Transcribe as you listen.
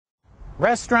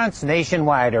Restaurants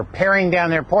nationwide are paring down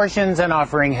their portions and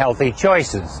offering healthy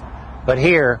choices. But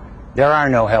here, there are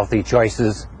no healthy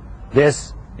choices.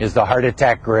 This is the Heart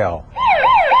Attack Grill.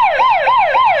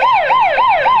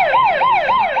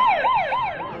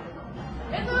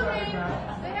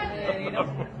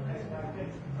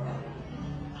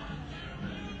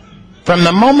 From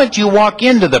the moment you walk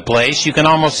into the place, you can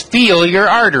almost feel your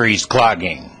arteries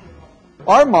clogging.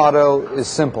 Our motto is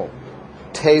simple: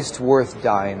 taste worth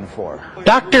dying for.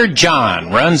 Dr.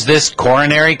 John runs this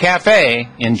coronary cafe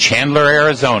in Chandler,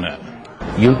 Arizona.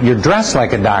 You're dressed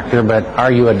like a doctor, but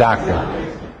are you a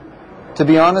doctor? To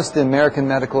be honest, the American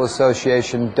Medical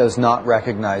Association does not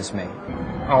recognize me.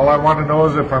 All I want to know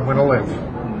is if I'm going to live.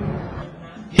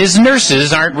 His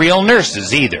nurses aren't real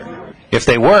nurses either. If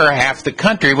they were, half the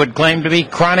country would claim to be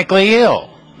chronically ill.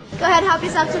 Go ahead, help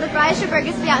yourself to the fries. Your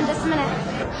burgers will be out in just a minute.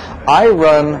 I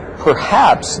run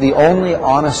perhaps the only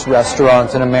honest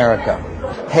restaurant in America.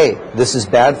 Hey, this is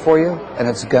bad for you, and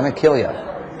it's gonna kill you.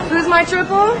 Who's my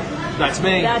triple? That's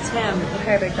me. That's him.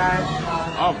 Okay, big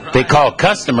guy. They call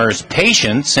customers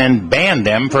patients and ban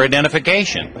them for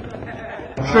identification.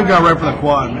 Should have got right for the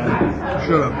quad, man.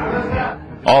 Should have.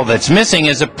 All that's missing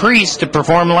is a priest to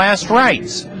perform last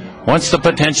rites once the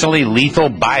potentially lethal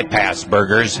bypass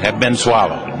burgers have been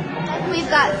swallowed. We've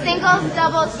got singles,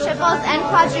 doubles, triples, and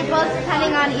quadruples,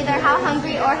 depending on either how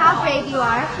hungry or how brave you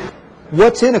are.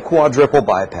 What's in a quadruple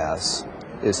bypass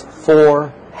is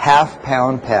 4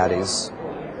 half-pound patties,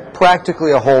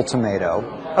 practically a whole tomato,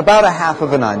 about a half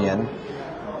of an onion.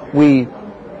 We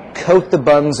coat the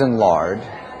buns in lard,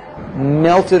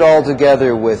 melt it all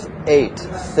together with 8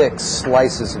 thick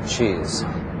slices of cheese.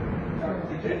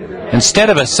 Instead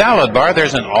of a salad bar,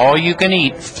 there's an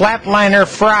all-you-can-eat flatliner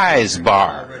fries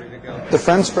bar. The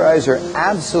French fries are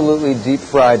absolutely deep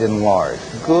fried in lard.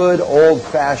 Good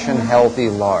old-fashioned healthy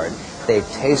lard. They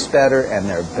taste better and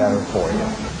they're better for you.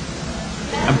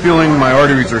 I'm feeling my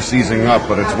arteries are seizing up,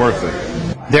 but it's worth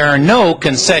it. There are no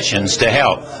concessions to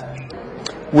health.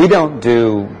 We don't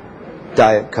do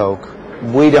Diet Coke.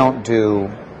 We don't do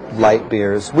light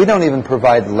beers. We don't even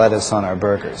provide lettuce on our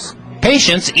burgers.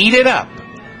 Patients eat it up.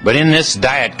 But in this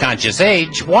diet-conscious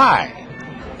age, why?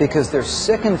 Because they're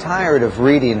sick and tired of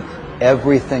reading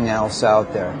everything else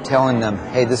out there, telling them,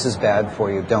 hey, this is bad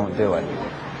for you, don't do it.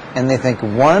 And they think,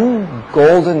 one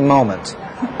golden moment,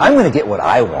 I'm going to get what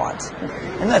I want.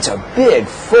 And that's a big,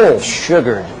 full,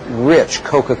 sugared, rich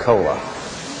Coca-Cola.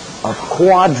 A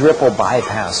quadruple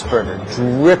bypass burger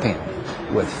dripping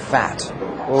with fat.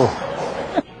 Oh.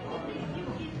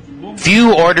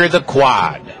 Few order the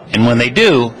quad, and when they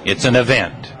do, it's an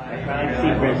event.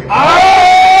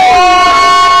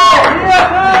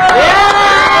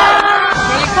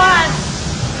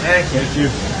 Thank you.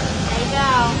 There you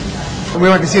go. We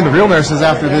like to see the real nurses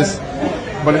after this.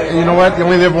 But you know what? You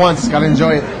only live once. Got to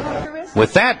enjoy it.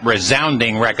 With that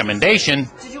resounding recommendation,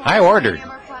 I ordered.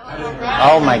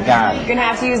 Oh my God. You're going to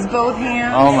have to use both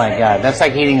hands. Oh my God. That's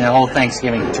like eating the whole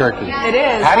Thanksgiving turkey. It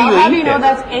is. How do you How eat do you know it?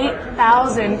 that's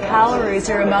 8,000 calories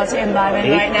you're about to imbibe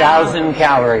in right now? 8,000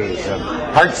 calories of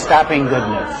heart-stopping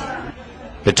goodness.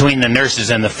 Between the nurses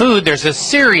and the food, there's a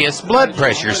serious blood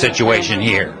pressure situation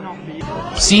here.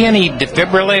 See any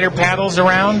defibrillator paddles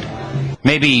around?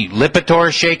 Maybe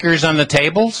Lipitor shakers on the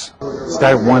tables?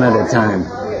 Start one at a time.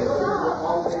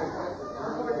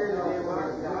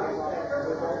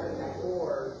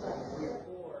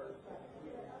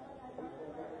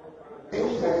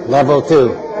 Level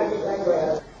 2.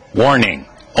 Warning.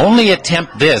 Only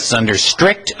attempt this under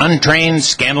strict, untrained,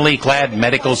 scantily clad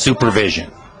medical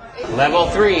supervision. Level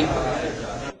 3.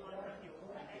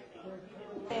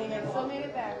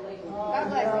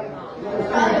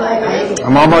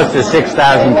 I'm almost to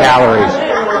 6,000 calories.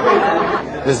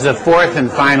 This is the 4th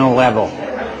and final level.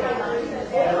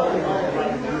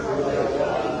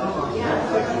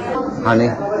 Honey,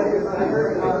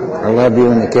 I love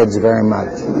you and the kids very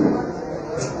much.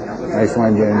 I just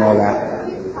wanted you to know that.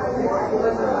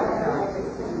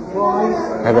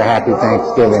 Have a happy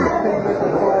Thanksgiving.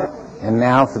 And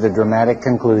now for the dramatic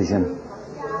conclusion.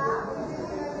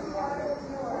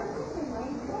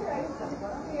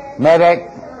 Medic!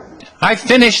 I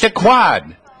finished a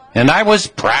quad, and I was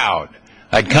proud.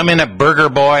 I'd come in a burger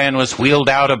boy and was wheeled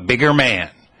out a bigger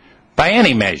man. By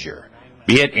any measure,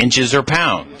 be it inches or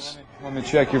pounds. Let me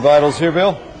check your vitals here,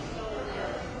 Bill.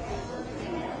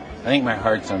 I think my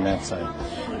heart's on that side.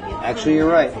 Actually, you're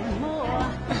right.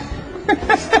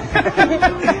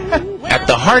 At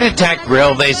the Heart Attack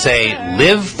Grill, they say,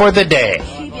 live for the day.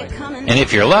 And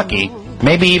if you're lucky,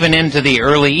 maybe even into the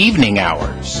early evening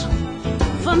hours.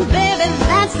 For baby,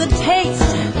 that's the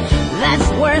taste that's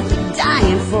worth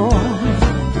dying for.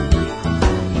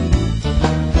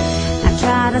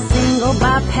 got a single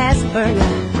bypass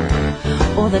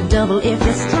burger or the double if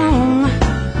it's strong.